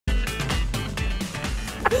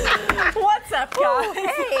up, guys?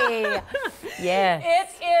 Hey. Yeah. It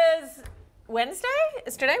is Wednesday?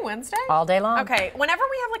 Is today Wednesday? All day long. Okay, whenever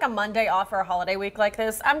we have like a Monday off or a holiday week like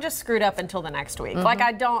this, I'm just screwed up until the next week. Like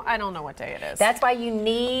I don't know what day it is. That's why you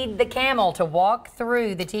need the camel to walk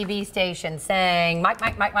through the TV station saying, Mike,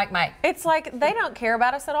 Mike, Mike, Mike, Mike. It's like they don't care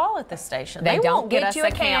about us at all at this station. They don't won't get us you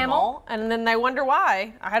a camel. and then they wonder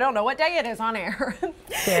why. I don't know what day it is on air.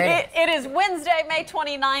 It is Wednesday, May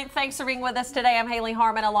 29th. Thanks for being with us today. I'm Hayley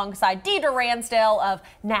Harmon alongside Deidre Ransdale of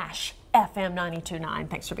Nash FM 92.9.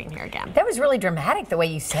 Thanks for being here again. That was really dramatic the way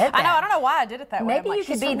you said that. I know. I don't know why I did it that way. Maybe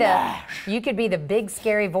you could be the big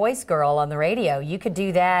scary voice girl on the radio. You could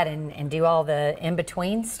do that and do all the in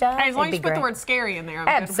between stuff. Hey, as long as you put the word scary in there.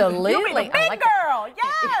 Absolutely. You'll be the big girl.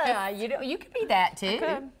 Yes. Yeah, you could be that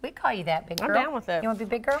too. We call you that, big girl. I'm down with it. You want to be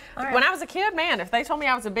big girl? All right. When I was a kid, man, if they told me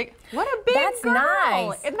I was a big, what a big That's girl.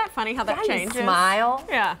 nice. Isn't that funny how that changes? You smile.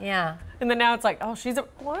 Yeah. Yeah. And then now it's like, oh, she's a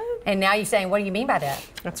what? And now you're saying, what do you mean by that?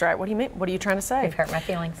 That's right. What do you mean? What are you trying to say? You've hurt my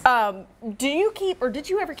feelings. Do you keep, or did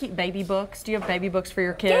you ever keep baby books? Do you have baby books for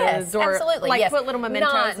your kids? Yes, or absolutely. Like yes. put little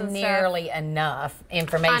mementos Not and nearly enough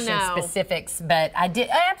information specifics, but I did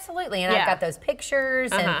absolutely. And I've got those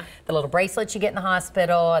pictures and the little bracelets you get in the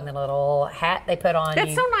hospital and the little hat they put on.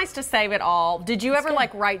 It's so nice to save it all. Did you ever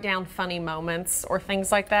like write down funny moments or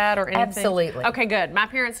things like that or anything? Absolutely. Okay, good. My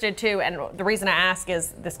parents did too. And the reason I ask is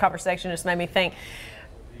this conversation just made me think.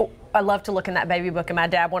 I love to look in that baby book, and my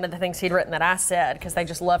dad, one of the things he'd written that I said, because they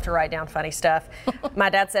just love to write down funny stuff, my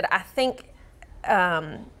dad said, I think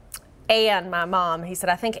Ann, my mom, he said,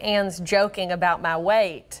 I think Ann's joking about my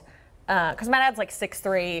weight. Because my dad's like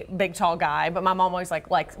 6'3", big tall guy, but my mom always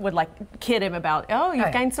would kid him about, oh,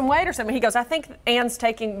 you've gained some weight or something. He goes, I think Ann's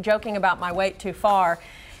joking about my weight too far.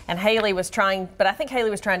 And Hayley was trying, but I think Hayley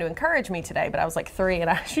was trying to encourage me today, but I was like 3,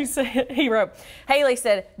 and he wrote, Hayley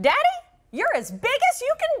said, Daddy, you're as big as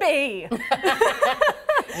you can be.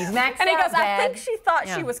 He's maxed and he goes, out, Dad. I think she thought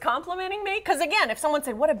she was complimenting me. Because again, if someone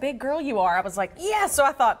said, what a big girl you are, I was like, yeah. So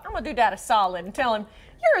I thought, I'm going to do Dad a solid and tell him,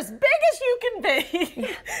 you're as big as you can be.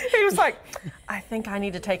 He was like, I think I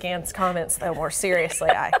need to take Ann's comments though more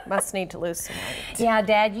seriously. I must need to lose some weight. Yeah,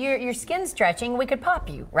 Dad, your skin's stretching. We could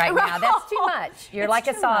pop you right now. That's too much. You're like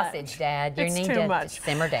a sausage, Dad. You need to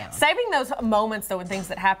simmer down. Saving those moments though and things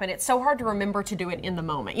that happen, it's so hard to remember to do it in the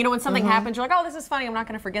moment. You know, when something happens, you're like, oh, this is funny. I'm not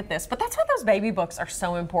going to forget this. But that's why those baby books are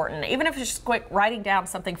so important. Even if it's just quick writing down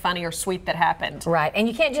something funny or sweet that happened. Right. And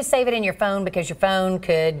you can't just save it in your phone because your phone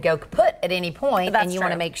could go kaput at any point, and you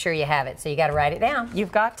want to make sure you have it. So you got to write it down.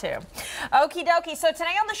 You've got to. Okie dokie. So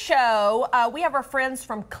today on the show, we have our friends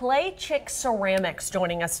from Clay Chick Ceramics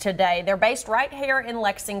joining us today. They're based right here in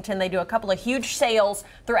Lexington. They do a couple of huge sales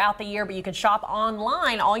throughout the year, but you can shop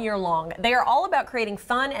online all year long. They are all about creating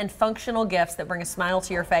fun and functional gifts that bring a smile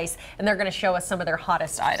to your face, and they're going to show us some of their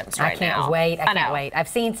hottest items right now. I can't wait. I can't wait. I've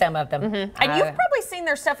seen some of them. And you've probably seen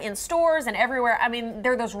their stuff in stores and everywhere. I mean,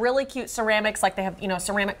 they're those really cute ceramics, like they have, a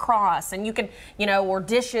ceramic cross, and you can, or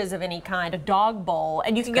dishes of any kind, a dog bowl,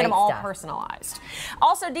 and you can get them all personalized.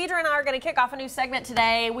 Also, Deidre and I are going to kick off a new segment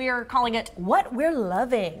today. We are calling it What We're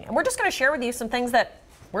Loving. And we're just going to share with you some things that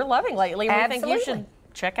we're loving lately and we think you should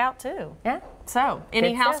check out too. Yeah. So,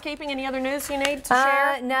 any housekeeping, any other news you need to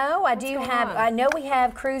share? No, I know we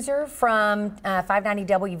have Cruiser from 590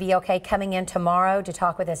 WVLK coming in tomorrow to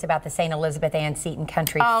talk with us about the St. Elizabeth Ann Seton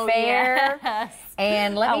Country Fair. Yes.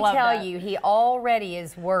 And let me tell you, he already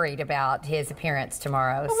is worried about his appearance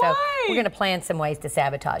tomorrow. So we're going to plan some ways to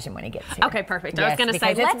sabotage him when he gets here. Okay, perfect. Yes, I was going to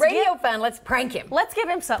say, it's radio fun. Let's prank him. Let's give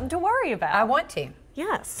him something to worry about. I want to.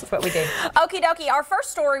 Yes. That's what we do. Okie dokie. Our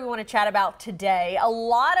first story we want to chat about today. A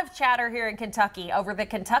lot of chatter here in Kentucky over the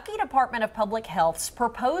Kentucky Department of Public Health's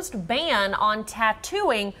proposed ban on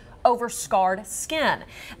tattooing over scarred skin.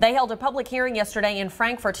 They held a public hearing yesterday in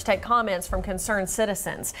Frankfort to take comments from concerned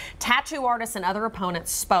citizens. Tattoo artists and other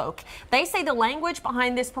opponents spoke. They say the language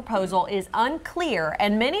behind this proposal is unclear,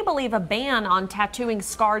 and many believe a ban on tattooing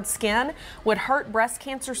scarred skin would hurt breast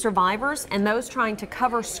cancer survivors and those trying to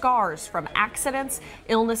cover scars from accidents,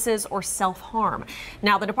 illnesses, or self-harm.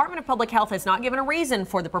 Now, the Department of Public Health has not given a reason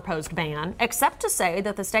for the proposed ban, except to say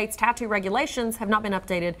that the state's tattoo regulations have not been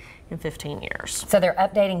updated in 15 years. So they're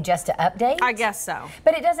updating just to update? I guess so.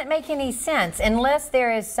 But it doesn't make any sense unless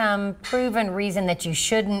there is some proven reason that you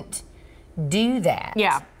shouldn't do that.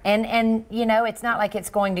 Yeah. And it's not like it's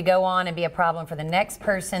going to go on and be a problem for the next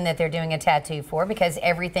person that they're doing a tattoo for because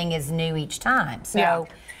everything is new each time. So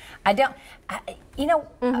I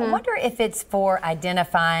wonder if it's for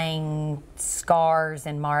identifying scars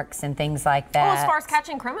and marks and things like that. Well, as far as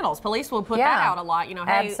catching criminals, police will put that out a lot. You know,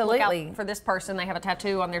 hey, absolutely. Look out for this person. They have a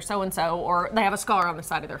tattoo on their so-and-so, or they have a scar on the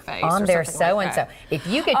side of their face. On their so-and-so. If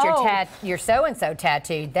you get your so-and-so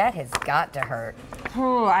tattooed, that has got to hurt.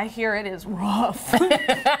 Oh, I hear it is rough.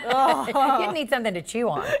 You need something to chew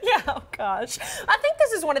on. Yeah, oh gosh. I think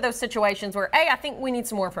this is one of those situations where, I think we need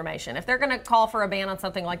some more information. If they're going to call for a ban on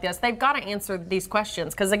something like this, they've got to answer these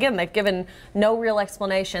questions because, again, they've given no real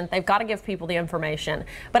explanation. They've got to give people the information.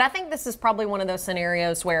 But I think this is probably one of those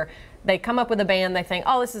scenarios where they come up with a ban, they think,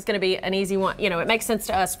 oh, this is going to be an easy one. You know, it makes sense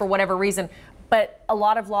to us for whatever reason. But a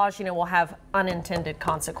lot of laws, will have unintended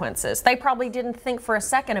consequences. They probably didn't think for a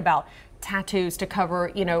second about tattoos to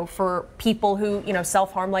cover, for people who,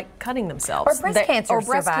 self-harm, like cutting themselves. Or breast cancer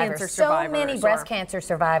survivors. So many breast cancer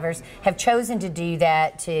survivors have chosen to do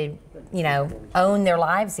that to, own their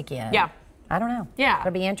lives again. Yeah. I don't know. Yeah.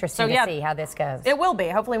 It'll be interesting to see how this goes. It will be.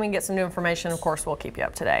 Hopefully we can get some new information. Of course, we'll keep you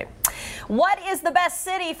up to date. What is the best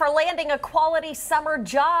city for landing a quality summer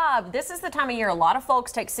job? This is the time of year a lot of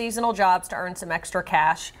folks take seasonal jobs to earn some extra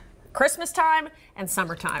cash. Christmas time and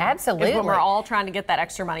summertime. Absolutely. Is when we're all trying to get that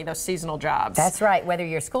extra money, those seasonal jobs. That's right. Whether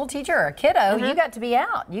you're a school teacher or a kiddo, you got to be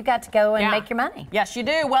out. You got to go and make your money. Yes, you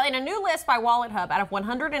do. Well, in a new list by Wallet Hub, out of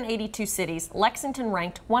 182 cities, Lexington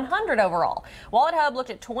ranked 100 overall. Wallet Hub looked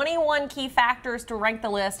at 21 key factors to rank the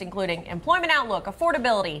list, including employment outlook,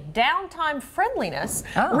 affordability, downtime friendliness,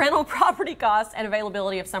 rental property costs, and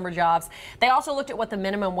availability of summer jobs. They also looked at what the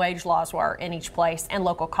minimum wage laws were in each place and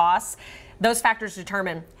local costs. Those factors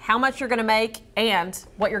determine how much you're going to make and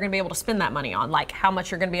what you're going to be able to spend that money on, like how much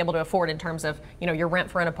you're going to be able to afford in terms of, your rent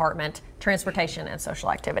for an apartment, transportation, and social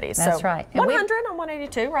activities. That's right. And 100 on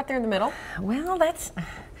 182, right there in the middle. Well, it's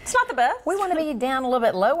not the best. We want to be down a little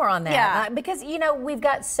bit lower on that. Yeah. Because, we've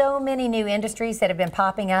got so many new industries that have been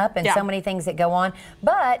popping up and so many things that go on.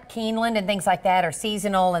 But Keeneland and things like that are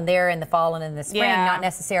seasonal and they're in the fall and in the spring, not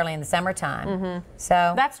necessarily in the summertime.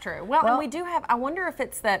 So that's true. Well, and we do have, I wonder if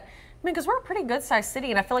it's that, because we're a pretty good-sized city,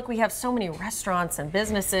 and I feel like we have so many restaurants and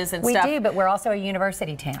businesses and stuff. We do, but we're also a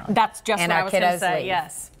university town. That's just what I was going to say, leave.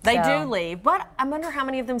 yes. They do leave, but I wonder how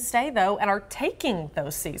many of them stay, though, and are taking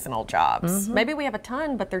those seasonal jobs. Maybe we have a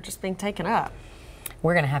ton, but they're just being taken up.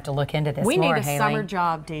 We're going to have to look into this more, We need a Hayley. summer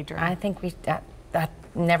job, Deidre. I think we,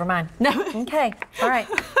 never mind. No. Okay, all right.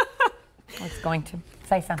 I was going to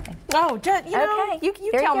say something. Oh,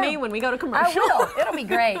 you tell me when we go to commercial. I will. It'll be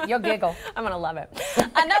great. You'll giggle. I'm going to love it.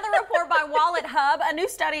 Another report by Wallet Hub. A new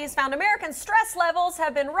study has found American stress levels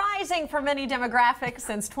have been rising for many demographics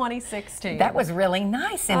since 2016. That was really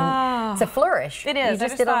nice. And it's a flourish. It is. You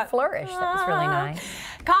just did a flourish. That was really nice.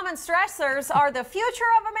 Common stressors are the future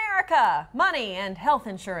of America. Money and health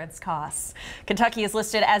insurance costs. Kentucky is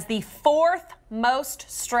listed as the 4th most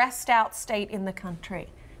stressed out state in the country.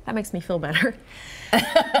 That makes me feel better.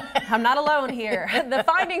 I'm not alone here. The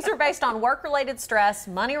findings are based on work-related stress,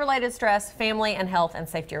 money-related stress, family and health and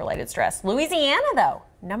safety-related stress. Louisiana, though,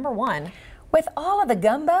 #1. With all of the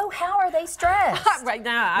gumbo, how are they stressed? Right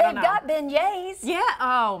now, I don't know. They've got beignets. Yeah.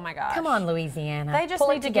 Oh, my gosh. Come on, Louisiana. They just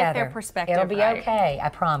need to get their perspective right. It'll be okay, I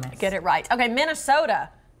promise. Get it right. Okay, Minnesota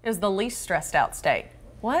is the least stressed out state.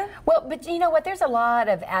 What? Well, but you know what? There's a lot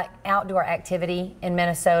of outdoor activity in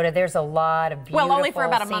Minnesota. There's a lot of beautiful only for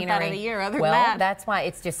about a scenery. month out of the year. Other than well, that, that's why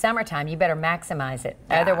it's just summertime. You better maximize it.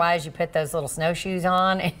 Yeah. Otherwise, you put those little snowshoes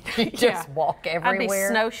on and you just walk everywhere. I'd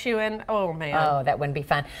be snowshoeing. Oh man. Oh, that wouldn't be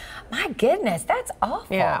fun. My goodness, that's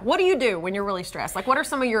awful. Yeah. What do you do when you're really stressed? Like, what are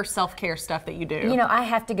some of your self-care stuff that you do? You know, I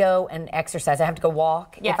have to go and exercise. I have to go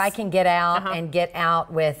walk. Yes. If I can get out and get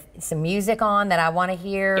out with some music on that I want to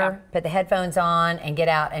hear, put the headphones on and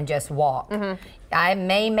get out and just walk. I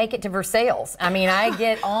may make it to Versailles. I mean, I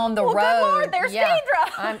get on the road. Good Lord, there's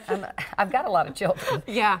Deidre. I've got a lot of children.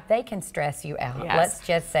 Yeah. They can stress you out. Yes. Let's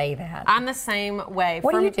just say that. I'm the same way.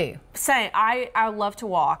 What do you do? I love to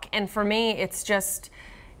walk. And for me, it's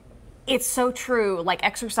so true. Like,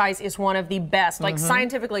 exercise is one of the best, like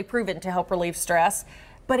scientifically proven to help relieve stress.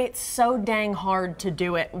 But it's so dang hard to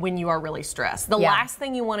do it when you are really stressed. The last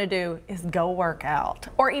thing you want to do is go work out.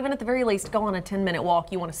 Or even at the very least, go on a 10-minute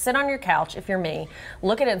walk. You want to sit on your couch, if you're me,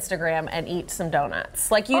 look at Instagram and eat some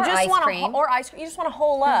donuts. Like, you just want to, or ice cream. You just want to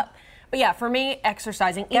hole up. But yeah, for me,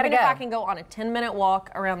 exercising, even if I can go on a 10-minute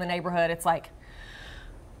walk around the neighborhood, it's like,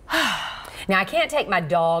 now, I can't take my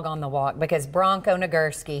dog on the walk because Bronco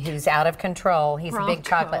Nagurski, who's out of control, he's a big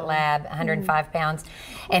chocolate lab, 105 pounds,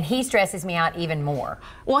 and he stresses me out even more.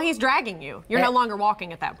 Well, he's dragging you. You're no longer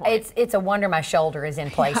walking at that point. It's a wonder my shoulder is in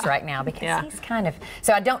place right now because he's kind of,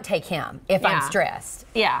 so I don't take him if I'm stressed.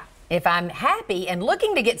 Yeah. If I'm happy and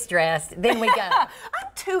looking to get stressed, then we go. I'm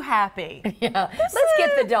too happy. Yeah. Let's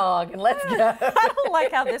get the dog and let's go. I don't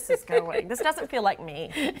like how this is going. This doesn't feel like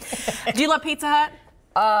me. Do you love Pizza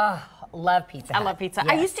Hut? Love Pizza Hut. I love pizza.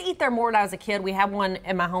 Yes. I used to eat there more when I was a kid. We had one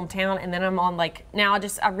in my hometown, and then I'm on now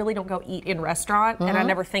I really don't go eat in restaurant, and I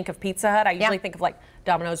never think of Pizza Hut. I usually think of like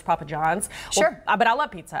Domino's, Papa John's. Sure. But I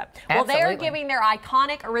love Pizza Hut. Absolutely. Well, they're giving their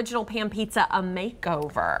iconic original pan pizza a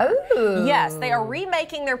makeover. Ooh. Yes, they are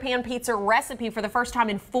remaking their pan pizza recipe for the first time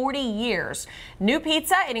in 40 years. New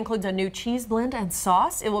pizza, it includes a new cheese blend and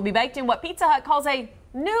sauce. It will be baked in what Pizza Hut calls a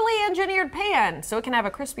newly engineered pan, so it can have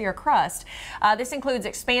a crispier crust. This includes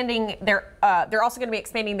expanding they're also going to be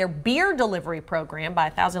expanding their beer delivery program by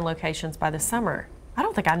 1,000 locations by the summer. I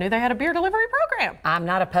don't think I knew they had a beer delivery program. I'm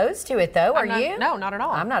not opposed to it, though. Are you? No, not at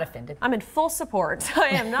all. I'm not offended. I'm in full support. I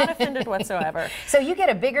am not offended whatsoever. So you get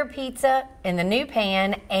a bigger pizza in the new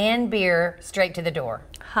pan and beer straight to the door.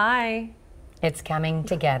 Hi. It's coming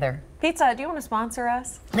together. Pizza Hut, do you want to sponsor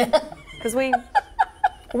us? Because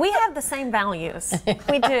we have the same values.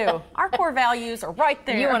 We do. Our core values are right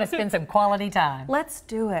there. You want to spend some quality time. Let's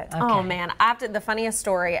do it. Okay. Oh, man. The funniest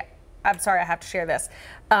story, I'm sorry I have to share this.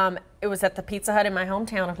 It was at the Pizza Hut in my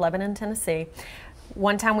hometown of Lebanon, Tennessee.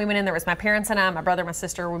 One time we went in there, it was my parents and I, my brother, my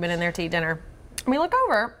sister, we went in there to eat dinner. And we look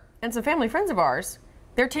over, and some family friends of ours,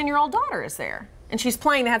 their 10-year-old daughter is there. And she's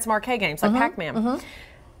playing, they had some arcade games, like Pac-Man.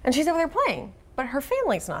 And she's over there playing, but her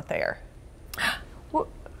family's not there.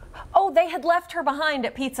 Oh, they had left her behind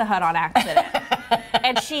at Pizza Hut on accident.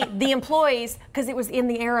 And the employees, because it was in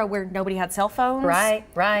the era where nobody had cell phones.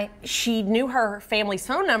 Right. She knew her family's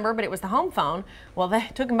phone number, but it was the home phone. Well,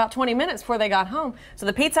 it took them about 20 minutes before they got home. So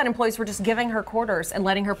the Pizza Hut employees were just giving her quarters and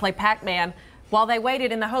letting her play Pac-Man while they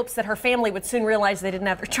waited in the hopes that her family would soon realize they didn't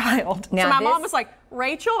have their child. Now so my mom was like,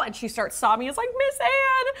 Rachel, and she starts sobbing. It's like,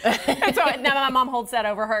 Miss Ann. And so now my mom holds that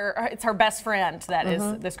over her. It's her best friend that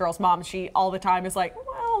is this girl's mom. She all the time is like,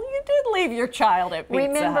 well, you did leave your child at Pizza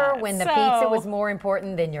Remember Hut. when the pizza was more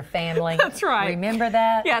important than your family? That's right. Remember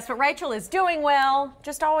that? Yes, but Rachel is doing well.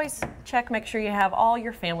 Just always make sure you have all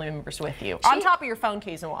your family members with you. On top of your phone,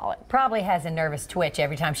 keys, and wallet. Probably has a nervous twitch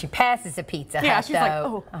every time she passes a Pizza Hut, Yeah, she's like,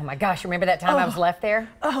 oh my gosh, remember that time I was left there?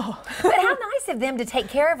 Oh. But how nice of them to take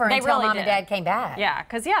care of her until really Mom did. and Dad came back. Yeah,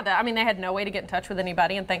 because they had no way to get in touch with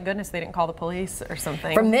anybody, and thank goodness they didn't call the police or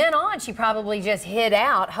something. From then on, she probably just hid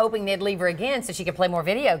out, hoping they'd leave her again so she could play more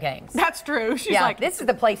video games. That's true. She's like, this is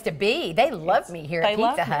the place to be. They love me here at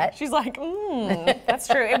Pizza Hut. She's like, that's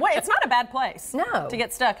true. It's not a bad place. No. To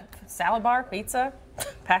get stuck. Salad bar, pizza,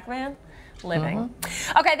 Pac-Man, living.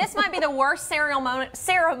 Okay, this might be the worst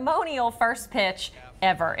ceremonial first pitch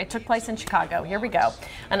ever. It took place in Chicago. Here we go.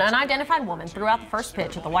 An unidentified woman threw out the first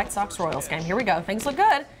pitch at the White Sox-Royals game. Here we go. Things look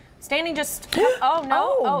good. Standing just, oh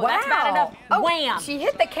no, wow. That's bad enough. Wham. She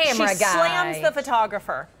hit the camera guy. She slams the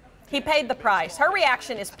photographer. He paid the price. Her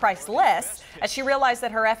reaction is priceless as she realized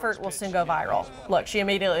that her effort will soon go viral. Look, she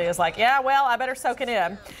immediately is like, yeah, well, I better soak it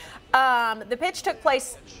in. The pitch took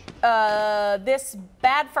place, this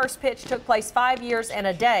bad first pitch took place 5 years and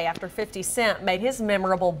a day after 50 Cent made his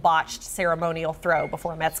memorable botched ceremonial throw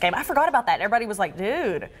before a Mets game. I forgot about that. Everybody was like,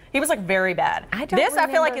 dude, he was like very bad. I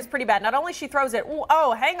feel like is pretty bad. Not only she throws it,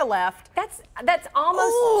 hang a left. That's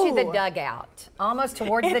almost to the dugout. Almost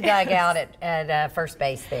towards the dugout at first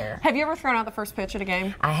base there. Have you ever thrown out the first pitch at a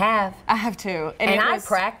game? I have. I have too. And I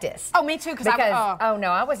practiced. Oh, me too. Because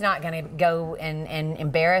I was not going to go and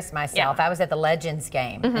embarrass myself. Yeah. I was at the Legends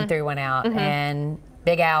game and threw one out, and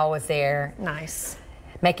Big Al was there. Nice.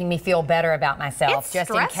 Making me feel better about myself, It's just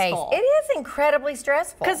stressful. in case. It is incredibly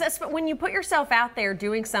stressful. Because when you put yourself out there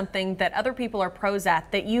doing something that other people are pros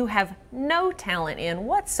at that you have no talent in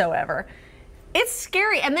whatsoever, it's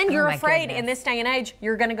scary. And then you're afraid in this day and age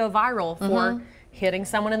you're going to go viral for hitting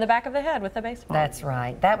someone in the back of the head with a baseball. That's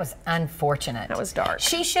right. That was unfortunate. That was dark.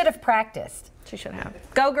 She should have practiced. She should have.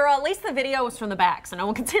 Go, girl. At least the video was from the back, so no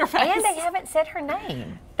one can see her face. And they haven't said her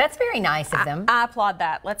name. That's very nice of them. I applaud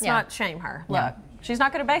that. Let's not shame her. Look, she's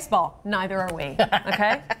not good at baseball. Neither are we.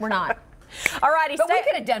 Okay? We're not. All righty. But we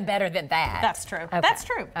could have done better than that. That's true. Okay. That's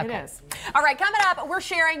true. Okay. It is. All right, coming up, we're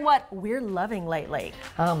sharing what we're loving lately.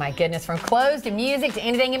 Oh, my goodness. From clothes to music to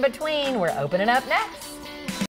anything in between, we're opening up next.